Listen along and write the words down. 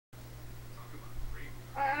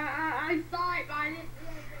I saw it, but I didn't do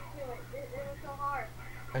anything to it. It was so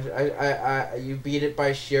hard. You beat it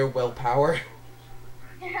by sheer willpower.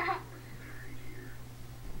 Yeah.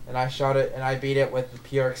 And I shot it, and I beat it with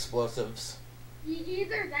pure explosives.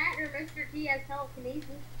 Either that or Mr. T has telekinesis.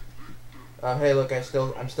 Hey, look, I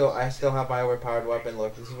still have my overpowered weapon.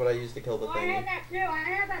 Look, this is what I used to kill the Oh, I had thing. that too. I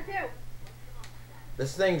had that too.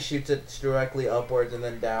 This thing shoots it directly upwards and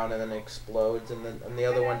then down and then explodes, and the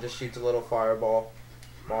other one just shoots a little fireball,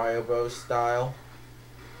 Mario Bros. Style.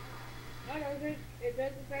 No, it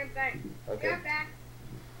does the same thing. Okay. You're back.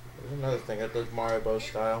 There's another thing that does Mario Bros.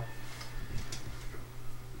 Style.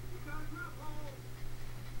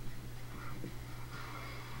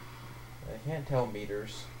 I can't tell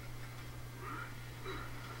meters.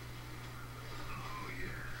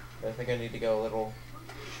 I think I need to go a little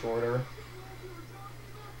shorter.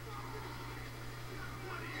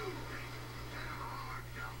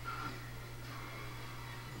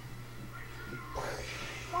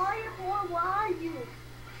 Fire, where are you?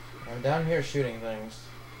 I'm down here shooting things.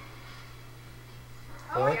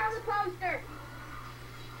 Oh, I got the poster.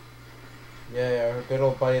 Yeah, our good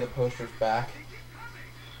old buddy the poster's back.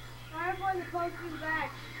 I have one of the posters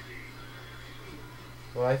back.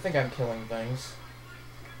 Well, I think I'm killing things.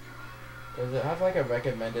 Does it have like a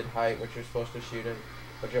recommended height which you're supposed to shoot it,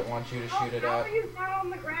 which it wants you to shoot it How at? are you down on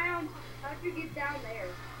the ground? How'd you get down there?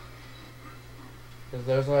 Because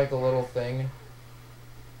there's like a little thing.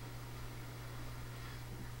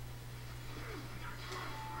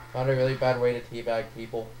 Not a really bad way to teabag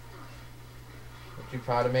people. Aren't you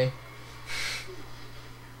proud of me?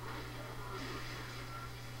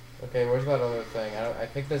 Okay, where's that other thing? I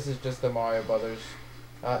think this is just the Mario Brothers.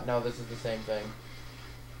 No, this is the same thing.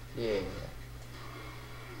 Yeah.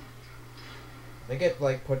 I think it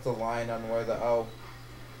like puts a line on where the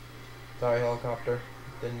sorry, helicopter.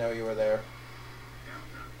 Didn't know you were there.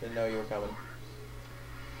 Didn't know you were coming.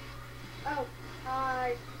 Oh,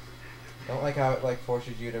 hi. Don't like how it like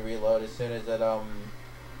forces you to reload as soon as it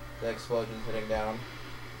the explosion's hitting down.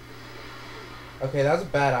 Okay, that was a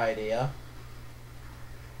bad idea.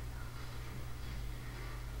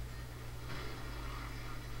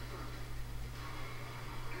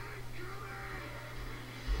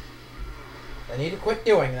 I need to quit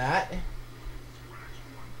doing that.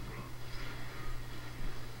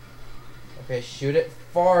 Okay, shoot it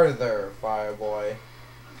farther, Fireboy.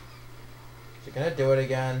 Is it gonna do it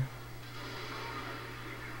again?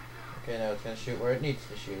 Okay, no, it's gonna shoot where it needs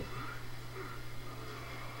to shoot.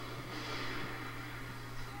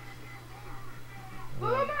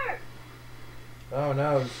 Boomer! Oh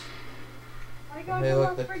no. I got Hey,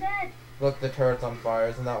 look for dead. Look, the turret's on fire.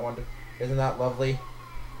 Isn't that Isn't that lovely?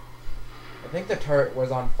 I think the turret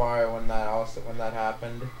was on fire when that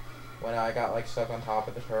happened. When I got like stuck on top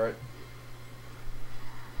of the turret.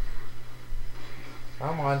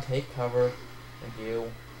 Come on, take cover. Thank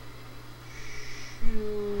you.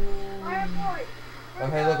 Fireboy! Oh,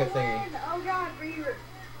 hey, look at Thingy. Oh god, Reaver.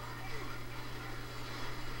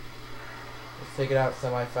 Let's take it out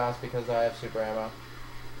semi-fast because I have super ammo.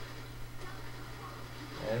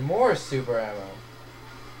 And more super ammo.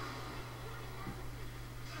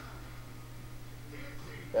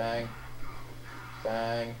 Bang.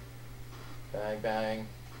 Bang. Bang, bang.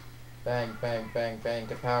 Bang, bang, bang, bang.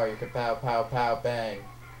 Kapow, you kapow, pow, pow, bang.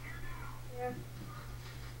 Yeah.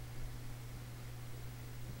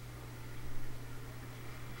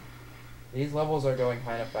 These levels are going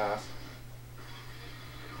kind of fast.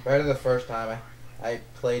 Compared to the first time I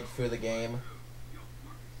played through the game.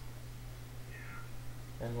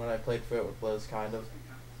 And when I played through it with Liz, kind of.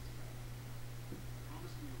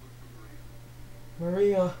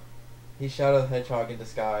 Maria. He's Shadow the Hedgehog in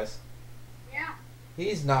disguise. Yeah.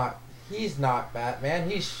 He's not Batman,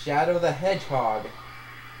 he's Shadow the Hedgehog.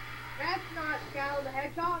 That's not Shadow the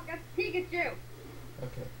Hedgehog, that's Pikachu.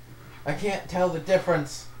 Okay. I can't tell the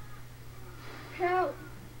difference. Help.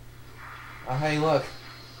 Oh, hey, look.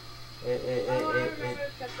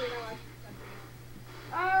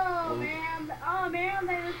 Oh man,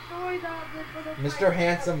 they destroyed the Mr.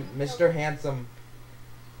 Handsome, Mr. Handsome.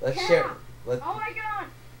 Let's yeah. share. Oh my god,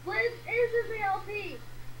 Liz is in the LP.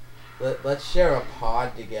 Let's share a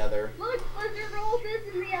pod together. Look, Blizzard Rolls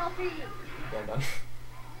is in the LP. Okay, I'm done.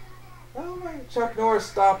 Oh my, Chuck Norris,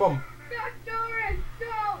 stop him. Chuck Norris,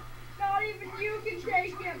 no, not even you can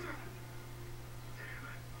take him.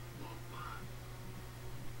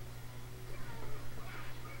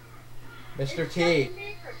 Mr. T.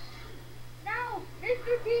 No,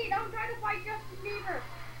 Mr. T, don't try to fight Justin Bieber.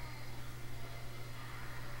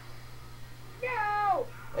 No.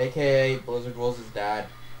 AKA Blizzard Wolves' dad.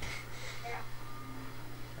 Yeah.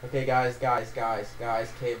 Okay, guys,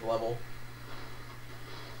 cave level.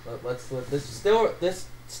 This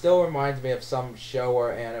still reminds me of some show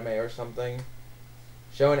or anime or something.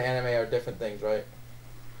 Show and anime are different things, right?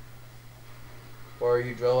 Or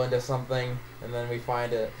you drill into something and then we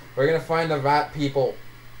find it. We're gonna find the rat people.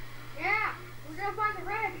 Yeah, we're gonna find the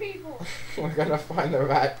rat people. We're gonna find the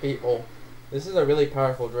rat people. This is a really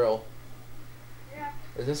powerful drill. Yeah.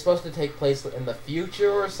 Is this supposed to take place in the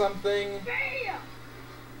future or something? Bam!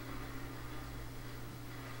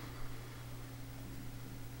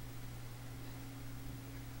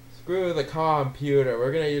 Screw the computer.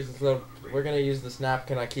 We're gonna use this little. We're gonna use this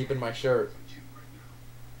napkin I keep in my shirt.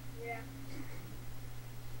 Yeah.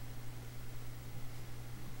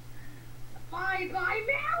 Bye bye,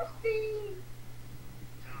 Mousy!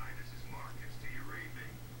 Hi, this is Marcus. Do you read me?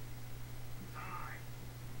 Hi.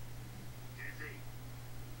 Dizzy.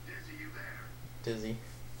 Dizzy, you there? Dizzy.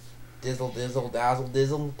 Dizzle, dizzle, dazzle,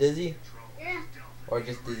 dizzle, dizzy? Yeah. Or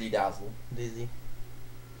just dizzy dazzle? Dizzy.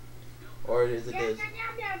 Or is it Diz?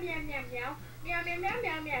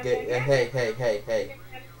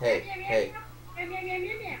 Hey.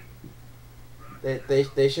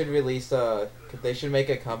 They should release they should make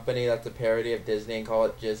a company that's a parody of Disney and call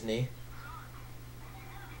it Disney.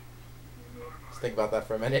 Let's think about that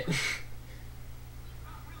for a minute.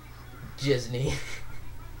 Disney.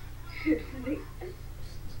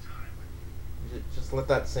 Just let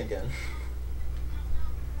that sink in.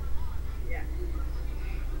 Yeah.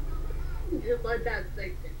 Just let that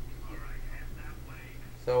sink in.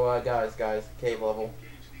 So guys, cave level.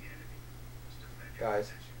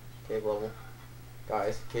 Guys, cave level.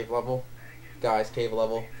 Guys, cave level. Guys, cave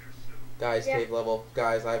level. Guys, Yeah. cave level.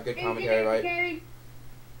 Guys, I have good commentary, right?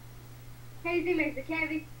 Hazy makes the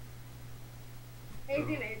candy.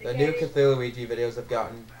 Hazy makes The new Cthulhu Ouija videos have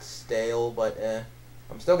gotten stale, but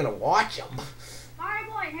I'm still gonna watch them. Alright,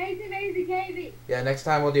 boy, Hazy Mazy Cavey. Yeah, next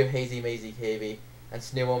time we'll do Hazy Mazy Cavey, and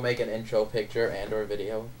Snoo will make an intro picture and or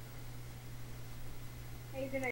video. Hazy